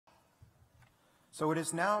So it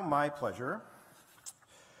is now my pleasure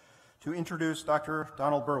to introduce Dr.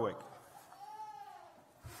 Donald Berwick.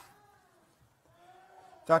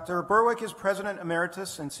 Dr. Berwick is President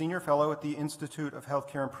Emeritus and Senior Fellow at the Institute of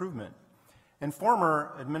Healthcare Improvement and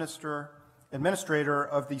former administrator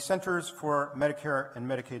of the Centers for Medicare and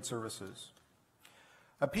Medicaid Services.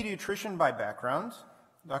 A pediatrician by background,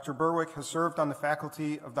 Dr. Berwick has served on the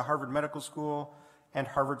faculty of the Harvard Medical School and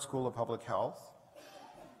Harvard School of Public Health,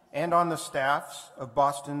 and on the staffs of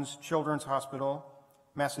Boston's Children's Hospital,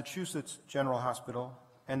 Massachusetts General Hospital,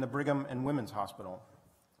 and the Brigham and Women's Hospital.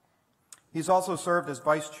 He's also served as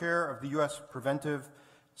Vice Chair of the U.S. Preventive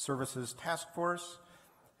Services Task Force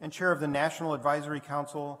and Chair of the National Advisory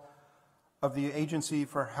Council of the Agency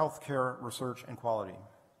for Healthcare Research and Quality.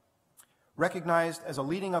 Recognized as a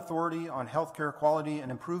leading authority on healthcare quality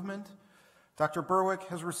and improvement, Dr. Berwick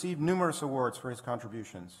has received numerous awards for his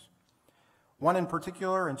contributions. One in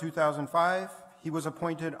particular, in 2005, he was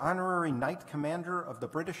appointed Honorary Knight Commander of the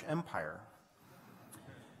British Empire.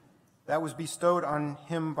 That was bestowed on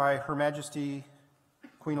him by Her Majesty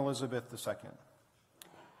Queen Elizabeth II.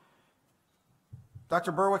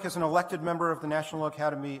 Dr. Berwick is an elected member of the National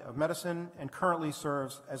Academy of Medicine and currently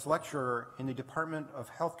serves as lecturer in the Department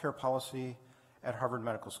of Healthcare Policy at Harvard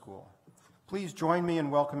Medical School. Please join me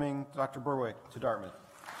in welcoming Dr. Berwick to Dartmouth.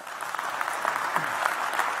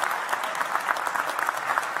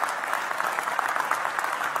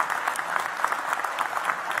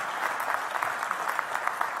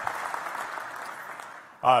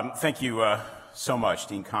 Thank you so much,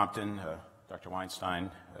 Dean Compton, Dr.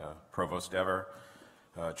 Weinstein, Provost Dever,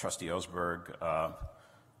 Trustee Ellsberg,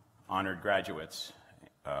 honored graduates,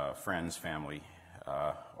 friends, family,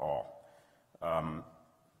 all.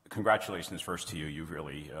 Congratulations first to you.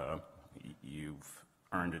 You've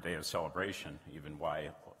earned a day of celebration, even why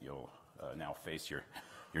you'll now face your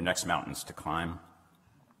next mountains to climb.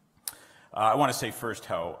 I want to say first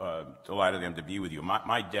how delighted I am to be with you.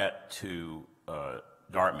 My debt to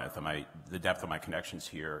Dartmouth and the depth of my connections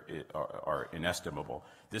here are inestimable.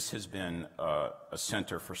 This has been a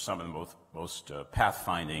center for some of the most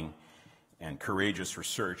pathfinding and courageous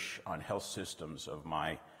research on health systems of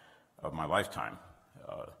my lifetime.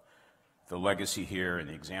 The legacy here and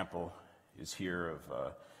the example is here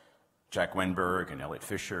of Jack Wenberg and Elliot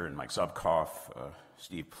Fisher and Mike Zubkoff,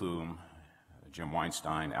 Steve Plume, Jim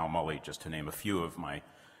Weinstein, Al Mully, just to name a few of my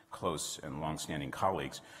close and long-standing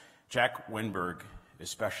colleagues. Jack Wenberg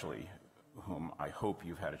especially, whom I hope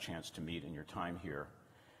you've had a chance to meet in your time here.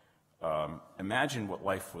 Imagine what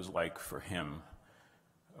life was like for him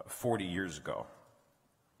 40 years ago,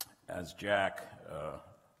 as Jack,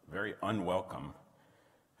 very unwelcome,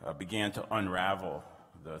 began to unravel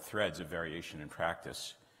the threads of variation in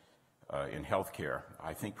practice in healthcare.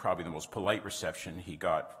 I think probably the most polite reception he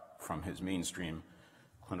got from his mainstream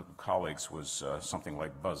clinical colleagues was something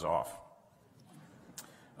like buzz off.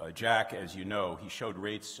 Jack, as you know, he showed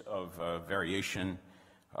rates of variation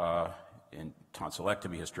in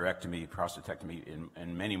tonsillectomy, hysterectomy, prostatectomy,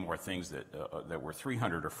 and many more things that were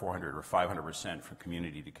 300 or 400 or 500% from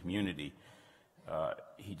community to community.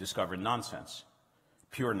 He discovered nonsense,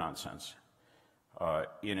 pure nonsense,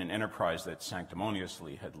 in an enterprise that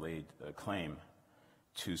sanctimoniously had laid claim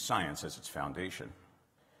to science as its foundation.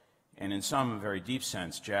 And in some very deep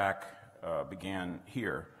sense, Jack began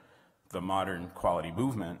here the modern quality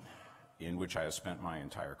movement in which I have spent my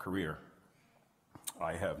entire career.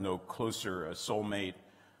 I have no closer soulmate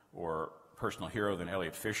or personal hero than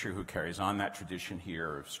Elliot Fisher, who carries on that tradition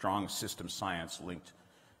here of strong system science linked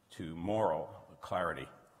to moral clarity.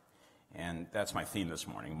 And that's my theme this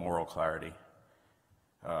morning, moral clarity.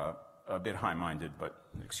 A bit high-minded, but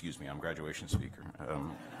excuse me, I'm a graduation speaker.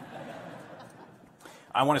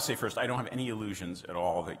 I want to say first, I don't have any illusions at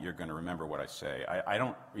all that you're going to remember what I say. I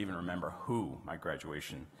don't even remember who my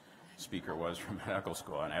graduation speaker was from medical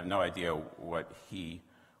school, and I have no idea what he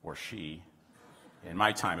or she, in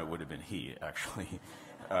my time it would have been he, actually,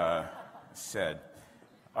 said.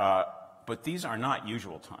 But these are not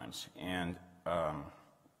usual times, and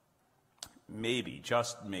maybe,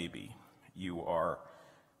 just maybe, you are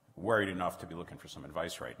worried enough to be looking for some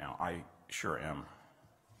advice right now. I sure am.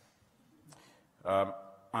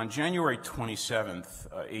 On January 27th,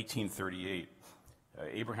 1838,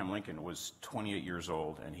 Abraham Lincoln was 28 years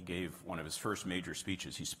old, and he gave one of his first major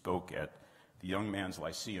speeches. He spoke at the Young Man's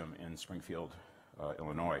Lyceum in Springfield,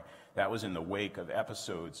 Illinois. That was in the wake of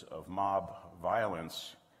episodes of mob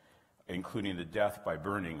violence, including the death by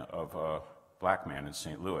burning of a black man in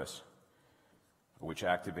St. Louis, which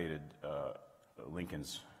activated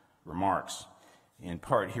Lincoln's remarks. In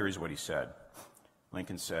part, here is what he said.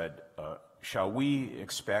 Lincoln said, shall we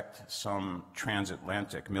expect some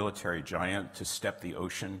transatlantic military giant to step the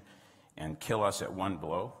ocean and kill us at one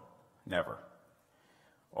blow? Never.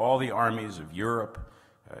 All the armies of Europe,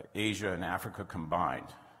 Asia, and Africa combined,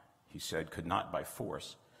 he said, could not by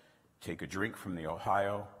force take a drink from the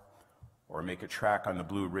Ohio or make a track on the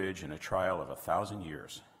Blue Ridge in a trial of 1,000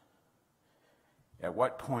 years. At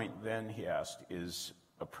what point then, he asked, is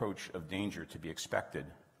approach of danger to be expected?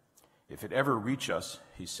 If it ever reach us,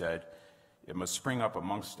 he said, it must spring up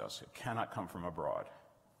amongst us. It cannot come from abroad.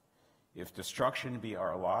 If destruction be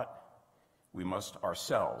our lot, we must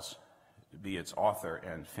ourselves be its author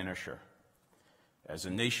and finisher. As a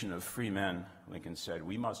nation of free men, Lincoln said,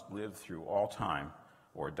 we must live through all time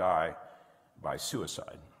or die by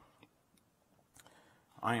suicide.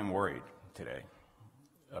 I am worried today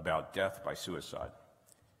about death by suicide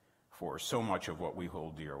for so much of what we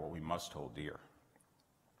hold dear, what we must hold dear.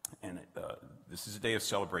 And this is a day of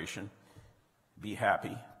celebration. Be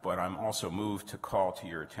happy, but I'm also moved to call to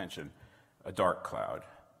your attention a dark cloud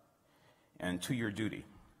and to your duty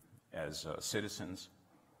as citizens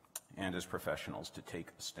and as professionals to take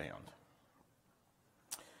a stand.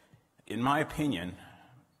 In my opinion,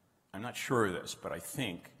 I'm not sure of this, but I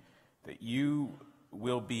think that you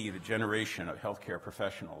will be the generation of healthcare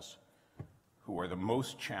professionals who are the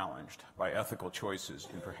most challenged by ethical choices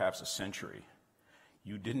in perhaps a century.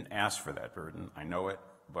 You didn't ask for that burden, I know it,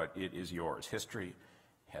 but it is yours. History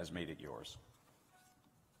has made it yours.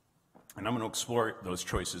 And I'm going to explore those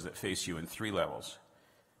choices that face you in three levels: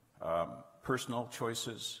 personal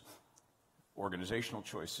choices, organizational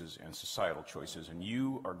choices, and societal choices, and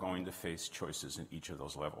you are going to face choices in each of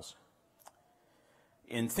those levels.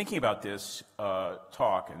 In thinking about this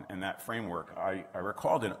talk and that framework, I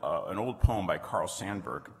recalled an old poem by Carl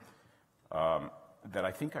Sandburg that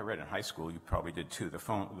I think I read in high school. You probably did too.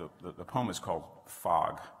 The poem is called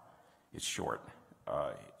Fog. It's short.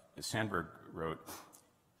 Sandburg wrote,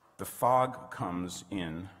 "The fog comes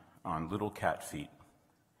in on little cat feet.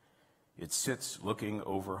 It sits looking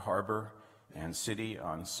over harbor and city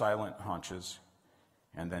on silent haunches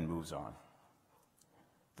and then moves on.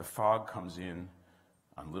 The fog comes in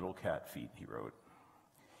on little cat feet," he wrote.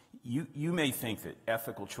 You may think that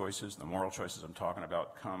ethical choices, the moral choices I'm talking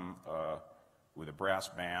about, come with a brass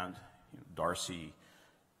band, Darcy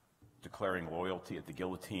declaring loyalty at the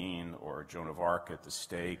guillotine, or Joan of Arc at the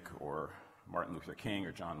stake, or Martin Luther King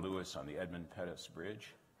or John Lewis on the Edmund Pettus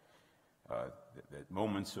Bridge. That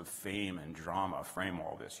moments of fame and drama frame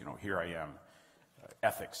all this. Here I am.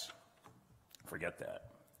 Ethics, forget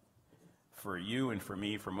that. For you and for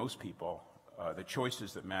me, for most people, the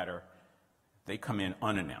choices that matter, they come in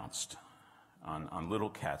unannounced, on little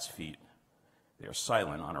cat's feet. They are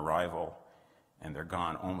silent on arrival, and they're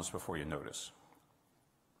gone almost before you notice.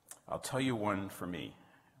 I'll tell you one for me.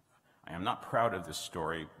 I am not proud of this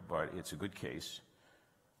story, but it's a good case,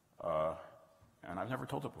 and I've never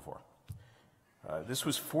told it before. This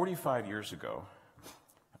was 45 years ago.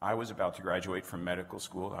 I was about to graduate from medical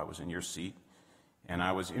school. I was in your seat, and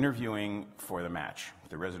I was interviewing for the match,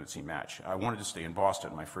 the residency match. I wanted to stay in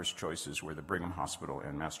Boston. My first choices were the Brigham Hospital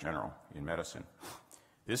and Mass General in medicine.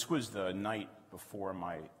 This was the night before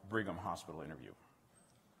my Brigham Hospital interview.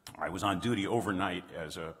 I was on duty overnight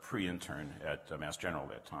as a pre-intern at Mass General at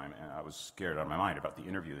that time, and I was scared out of my mind about the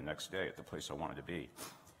interview the next day at the place I wanted to be.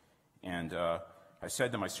 And I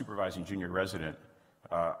said to my supervising junior resident,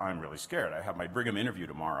 "I'm really scared. I have my Brigham interview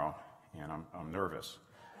tomorrow, and I'm nervous."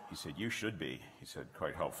 He said, "You should be," he said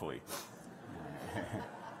quite helpfully.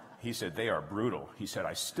 He said, "They are brutal." He said,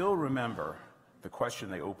 "I still remember the question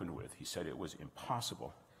they opened with." He said, "It was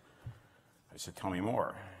impossible." I said, "Tell me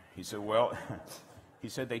more." He said, "Well," he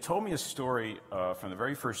said, "they told me a story from the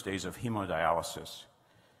very first days of hemodialysis,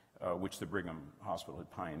 which the Brigham Hospital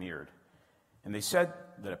had pioneered. And they said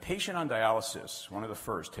that a patient on dialysis, one of the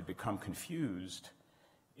first, had become confused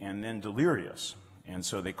and then delirious. And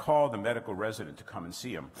so they called the medical resident to come and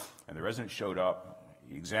see him. And the resident showed up,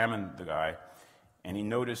 he examined the guy, and he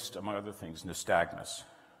noticed, among other things, nystagmus,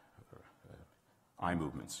 eye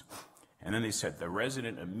movements. And then they said the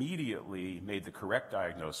resident immediately made the correct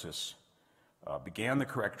diagnosis, began the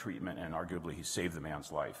correct treatment, and arguably he saved the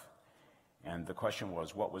man's life. And the question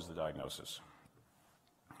was, what was the diagnosis?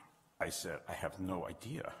 I said, "I have no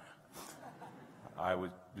idea." I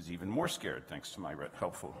was even more scared, thanks to my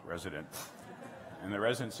helpful resident. And the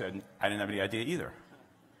resident said, "I didn't have any idea either."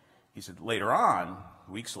 He said, "Later on,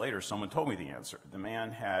 weeks later, someone told me the answer. The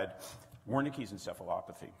man had Wernicke's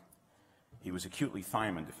encephalopathy. He was acutely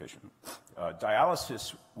thiamine deficient.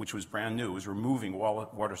 Dialysis, which was brand new, was removing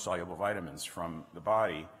water-soluble vitamins from the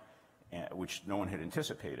body, which no one had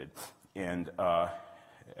anticipated. And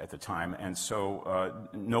at the time, and so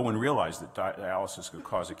no one realized that dialysis could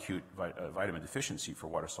cause acute vitamin deficiency for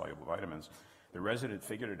water-soluble vitamins. The resident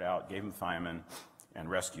figured it out, gave him thiamine, and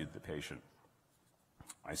rescued the patient.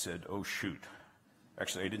 I said, "Oh, shoot."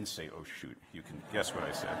 Actually, I didn't say, "Oh, shoot." You can guess what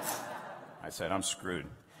I said. I said, "I'm screwed."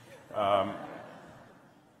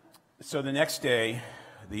 So the next day,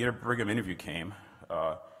 the Brigham interview came.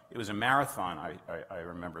 It was a marathon, I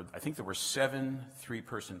remember. I think there were 7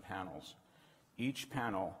 3-person panels. Each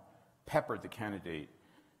panel peppered the candidate.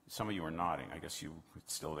 Some of you are nodding. I guess you were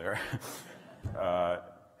still there.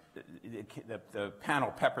 The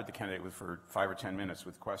panel peppered the candidate for 5 or 10 minutes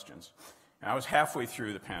with questions. And I was halfway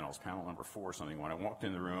through the panels, panel number 4 or something, when I walked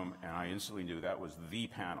in the room, and I instantly knew that was the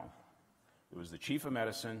panel. It was the chief of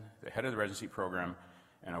medicine, the head of the residency program,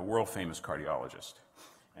 and a world-famous cardiologist.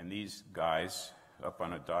 And these guys up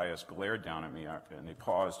on a dais glared down at me, and they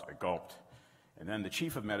paused, I gulped, and then the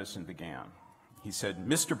chief of medicine began. He said,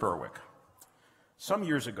 "Mr. Berwick, some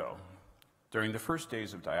years ago, during the first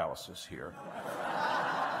days of dialysis here,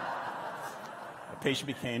 a patient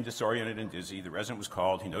became disoriented and dizzy. The resident was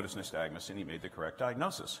called, he noticed nystagmus, and he made the correct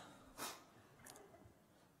diagnosis.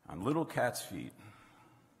 On little cat's feet."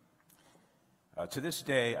 To this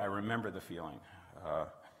day, I remember the feeling,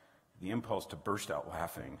 the impulse to burst out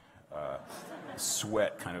laughing,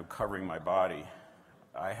 sweat kind of covering my body.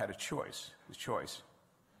 I had a choice.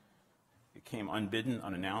 It came unbidden,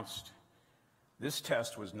 unannounced. This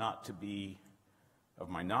test was not to be of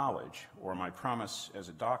my knowledge or my promise as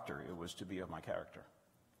a doctor. It was to be of my character.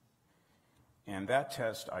 And that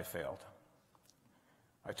test I failed.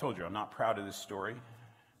 I told you I'm not proud of this story,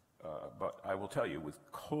 but I will tell you with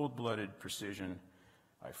cold-blooded precision,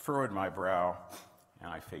 I furrowed my brow and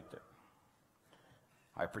I faked it.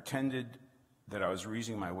 I pretended that I was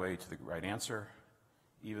reasoning my way to the right answer,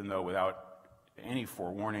 even though without any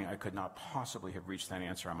forewarning, I could not possibly have reached that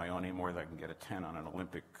answer on my own any more than I can get a 10 on an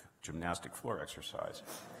Olympic gymnastic floor exercise.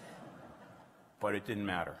 But it didn't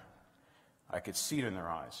matter. I could see it in their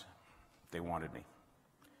eyes. They wanted me.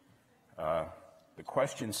 The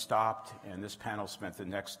questions stopped, and this panel spent the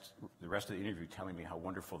rest of the interview telling me how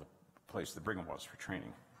wonderful the place the Brigham was for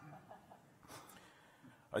training.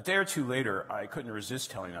 A day or two later, I couldn't resist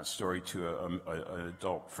telling that story to an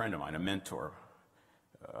adult friend of mine, a mentor.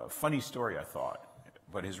 Funny story, I thought,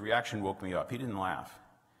 but his reaction woke me up. He didn't laugh.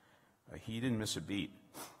 He didn't miss a beat.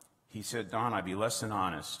 He said, "Don, I'd be less than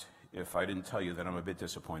honest if I didn't tell you that I'm a bit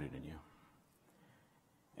disappointed in you."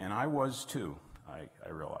 And I was too, I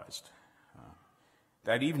realized.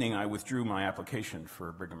 That evening, I withdrew my application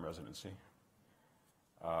for Brigham residency.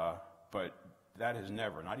 But that has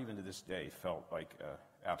never, not even to this day, felt like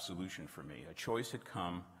absolution for me. A choice had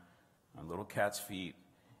come on little cat's feet,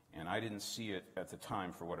 and I didn't see it at the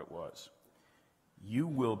time for what it was. You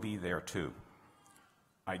will be there too.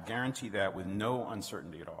 I guarantee that with no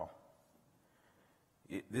uncertainty at all.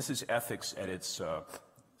 This is ethics at its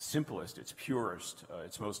simplest, its purest,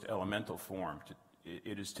 its most elemental form.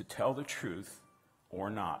 It is to tell the truth or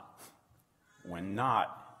not, when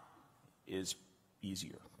not is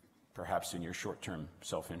easier, perhaps in your short-term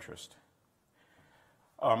self-interest.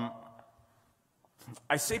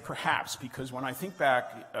 I say perhaps because when I think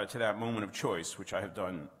back to that moment of choice, which I have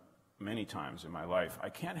done many times in my life, I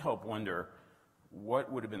can't help wonder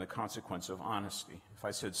what would have been the consequence of honesty. If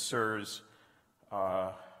I said, "Sirs,"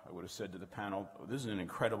 I would have said to the panel, "This is an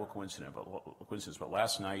incredible coincidence, but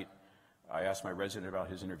last night I asked my resident about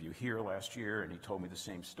his interview here last year, and he told me the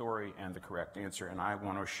same story and the correct answer, and I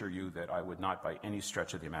want to assure you that I would not by any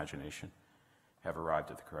stretch of the imagination have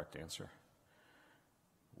arrived at the correct answer."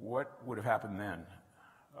 What would have happened then?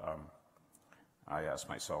 I asked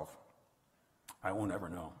myself. I will never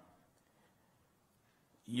know.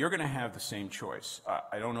 You're going to have the same choice.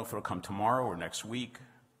 I don't know if it'll come tomorrow or next week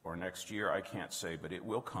or next year. I can't say, but it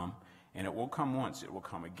will come, and it won't come once. It will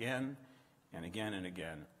come again and again and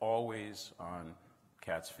again, always on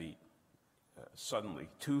cat's feet. Suddenly,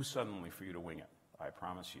 too suddenly for you to wing it, I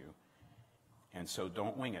promise you. And so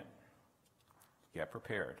don't wing it. Get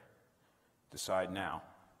prepared. Decide now.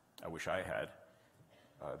 I wish I had.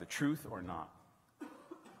 The truth or not.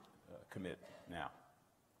 Commit now.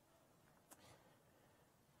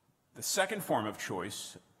 The second form of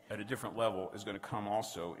choice at a different level is going to come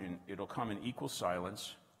also, it'll come in equal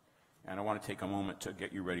silence, and I want to take a moment to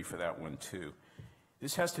get you ready for that one too.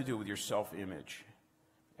 This has to do with your self-image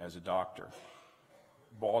as a doctor.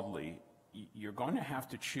 Baldly, you're going to have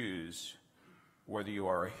to choose whether you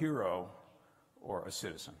are a hero or a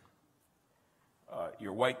citizen.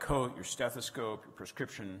 Your white coat, your stethoscope, your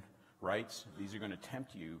prescription rights, these are going to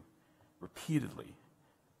tempt you repeatedly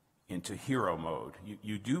into hero mode.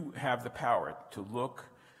 You do have the power to look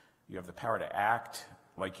You have the power to act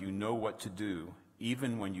like you know what to do,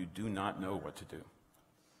 even when you do not know what to do.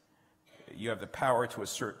 You have the power to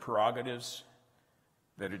assert prerogatives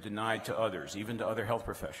that are denied to others, even to other health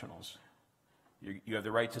professionals. You have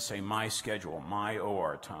the right to say, my schedule, my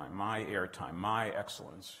OR time, my air time, my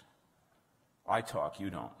excellence. I talk, you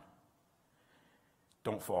don't.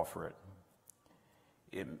 Don't fall for it.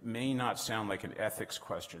 It may not sound like an ethics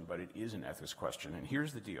question, but it is an ethics question. And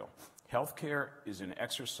here's the deal. Healthcare is an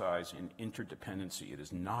exercise in interdependency. It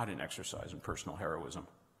is not an exercise in personal heroism.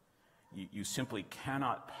 You simply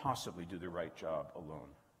cannot possibly do the right job alone.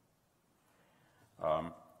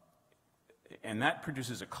 And that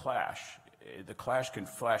produces a clash. The clash can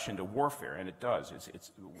flash into warfare, and it does.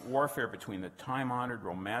 It's warfare between the time-honored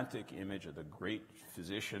romantic image of the great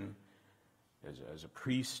physician as a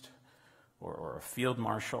priest or a field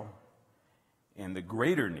marshal, and the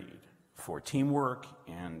greater need for teamwork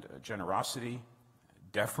and generosity,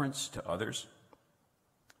 deference to others.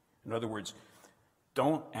 In other words,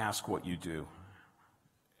 don't ask what you do.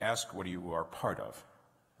 Ask what you are part of.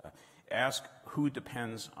 Ask who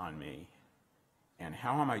depends on me and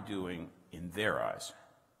how am I doing in their eyes.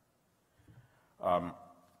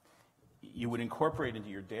 You would incorporate into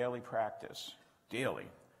your daily practice, daily,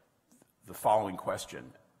 the following question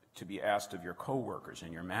to be asked of your coworkers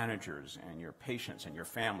and your managers and your patients and your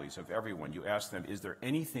families, of everyone. You ask them, is there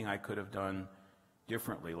anything I could have done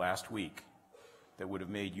differently last week that would have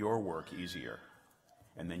made your work easier?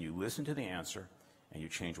 And then you listen to the answer and you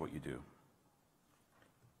change what you do.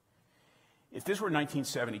 If this were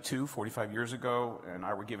 1972, 45 years ago, and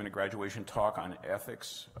I were given a graduation talk on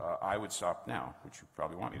ethics, I would stop now, which you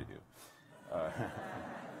probably want me to do.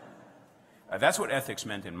 That's what ethics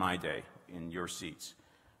meant in my day, in your seats.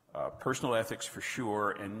 Personal ethics for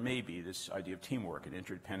sure, and maybe this idea of teamwork and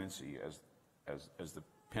interdependency as the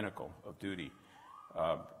pinnacle of duty,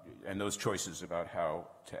 and those choices about how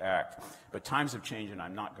to act. But times have changed, and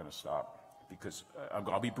I'm not going to stop, because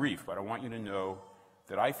I'll be brief, but I want you to know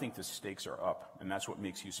that I think the stakes are up, and that's what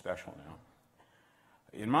makes you special now.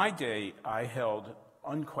 In my day, I held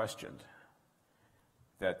unquestioned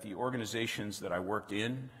that the organizations that I worked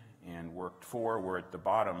in and worked for were at the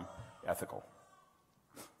bottom ethical,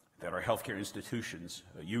 that our healthcare institutions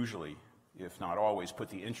usually, if not always, put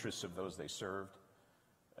the interests of those they served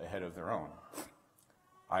ahead of their own.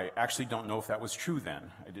 I actually don't know if that was true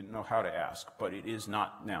then. I didn't know how to ask, but it is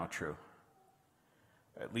not now true.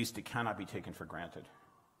 At least it cannot be taken for granted.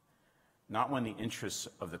 Not when the interests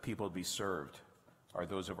of the people to be served are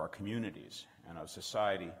those of our communities and of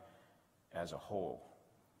society as a whole.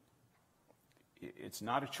 It's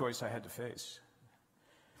not a choice I had to face.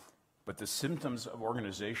 But the symptoms of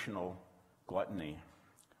organizational gluttony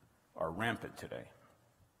are rampant today,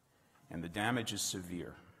 and the damage is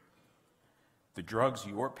severe. The drugs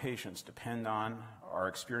your patients depend on are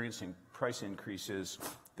experiencing price increases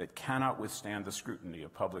that cannot withstand the scrutiny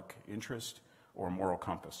of public interest or moral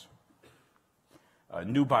compass.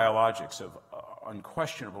 New biologics of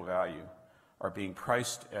unquestionable value are being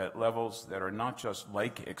priced at levels that are not just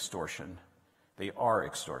like extortion, they are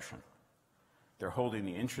extortion. They're holding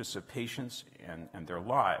the interests of patients and their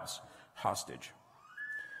lives hostage.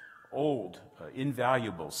 Old,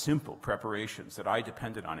 invaluable, simple preparations that I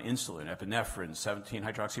depended on, insulin, epinephrine,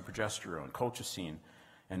 17-hydroxyprogesterone, colchicine,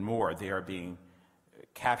 and more, they are being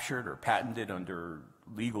captured or patented under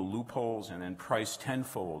legal loopholes and then priced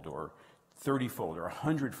tenfold or 30-fold or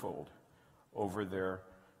 100-fold over their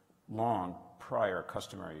long prior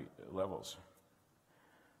customary levels.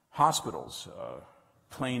 Hospitals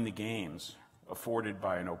playing the games afforded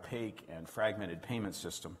by an opaque and fragmented payment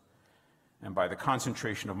system and by the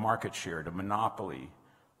concentration of market share to monopoly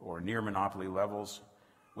or near monopoly levels,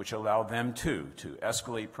 which allow them to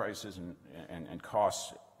escalate prices and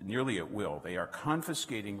costs nearly at will. They are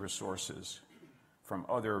confiscating resources from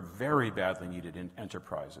other very badly needed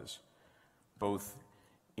enterprises, both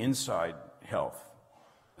inside health,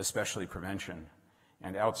 especially prevention,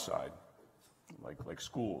 and outside, like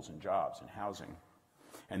schools and jobs and housing.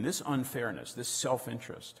 And this unfairness, this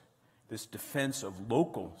self-interest, this defense of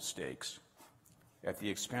local stakes at the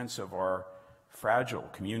expense of our fragile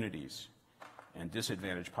communities and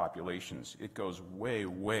disadvantaged populations, it goes way,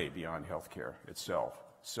 way beyond healthcare itself.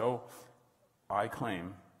 So, I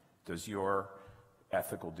claim, does your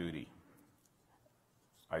ethical duty,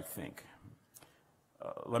 I think.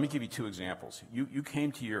 Let me give you two examples. You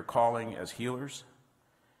came to your calling as healers,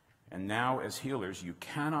 and now as healers, you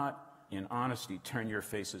cannot, in honesty, turn your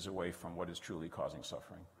faces away from what is truly causing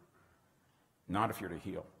suffering. Not if you're to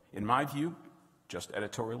heal. In my view, just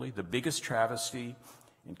editorially, the biggest travesty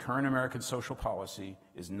in current American social policy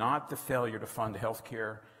is not the failure to fund health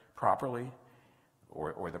care properly,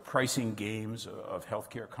 or the pricing games of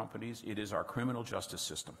healthcare companies. It is our criminal justice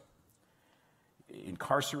system,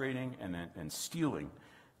 incarcerating and stealing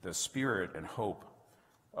the spirit and hope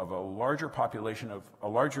of a larger proportion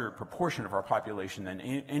of our population than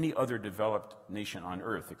any other developed nation on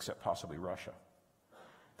earth, except possibly Russia.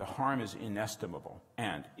 The harm is inestimable,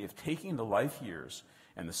 and if taking the life years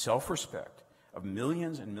and the self-respect of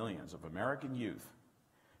millions and millions of American youth,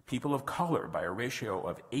 people of color by a ratio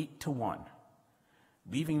of 8 to 1,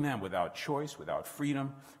 leaving them without choice, without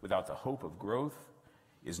freedom, without the hope of growth,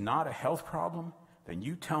 is not a health problem, then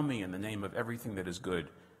you tell me, in the name of everything that is good,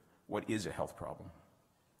 what is a health problem?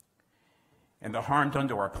 And the harm done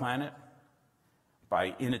to our planet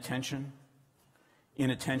by inattention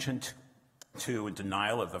to and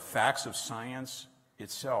denial of the facts of science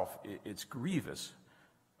itself, it's grievous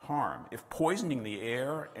harm. If poisoning the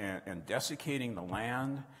air and desiccating the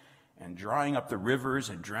land and drying up the rivers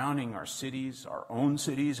and drowning our cities, our own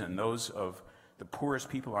cities and those of the poorest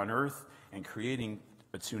people on earth, and creating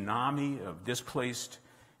a tsunami of displaced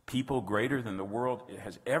people greater than the world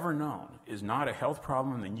has ever known is not a health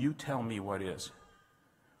problem, then you tell me what is.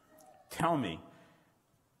 Tell me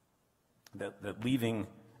that leaving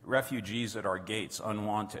refugees at our gates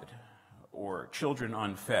unwanted, or children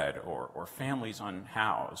unfed, or families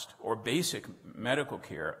unhoused, or basic medical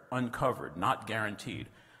care uncovered, not guaranteed,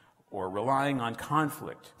 or relying on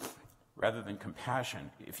conflict rather than compassion,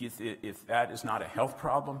 if that is not a health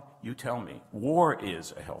problem, you tell me. War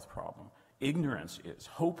is a health problem. Ignorance is.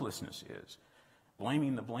 Hopelessness is.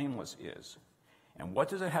 Blaming the blameless is. And what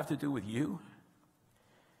does it have to do with you?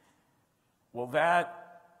 Well,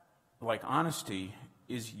 that, like honesty,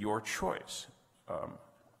 is your choice.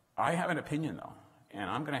 I have an opinion, though, and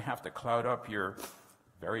I'm going to have to cloud up your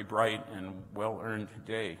very bright and well-earned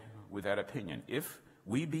day with that opinion. If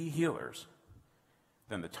we be healers,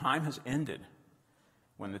 then the time has ended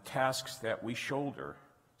when the tasks that we shoulder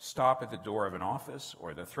stop at the door of an office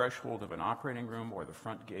or the threshold of an operating room or the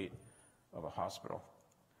front gate of a hospital.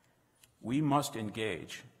 We must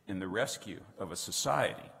engage in the rescue of a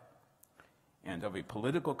society and of a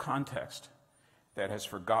political context that has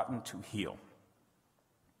forgotten to heal.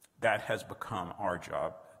 That has become our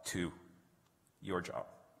job to your job.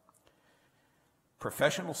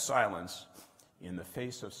 Professional silence in the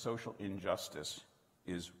face of social injustice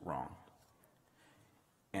is wrong.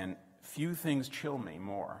 And few things chill me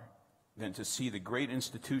more than to see the great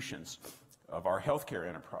institutions of our healthcare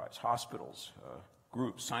enterprise, hospitals,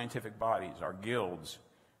 groups, scientific bodies, our guilds,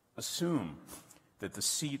 assume that the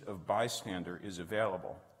seat of bystander is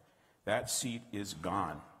available. That seat is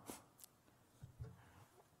gone.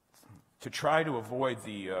 To try to avoid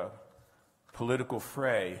the political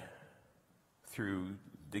fray through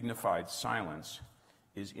dignified silence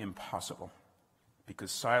is impossible,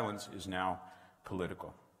 because silence is now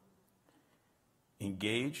political.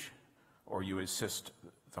 Engage, or you assist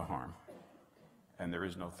the harm, and there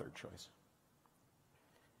is no third choice.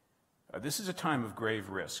 This is a time of grave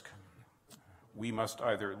risk. We must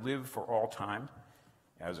either live for all time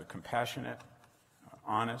as a compassionate,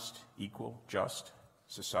 honest, equal, just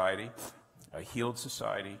society, a healed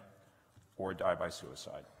society, or die by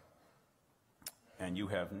suicide. And you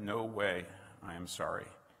have no way, I am sorry,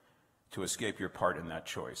 to escape your part in that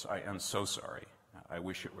choice. I am so sorry. I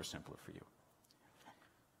wish it were simpler for you.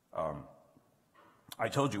 I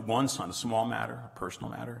told you once on a small matter, a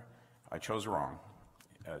personal matter, I chose wrong,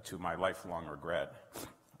 to my lifelong regret.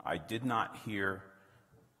 I did not hear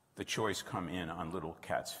the choice come in on little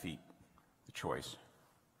cat's feet, the choice.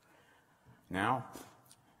 Now,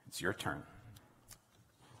 it's your turn.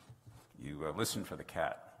 You listen for the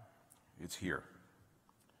cat. It's here.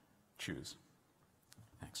 Choose.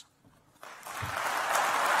 Thanks.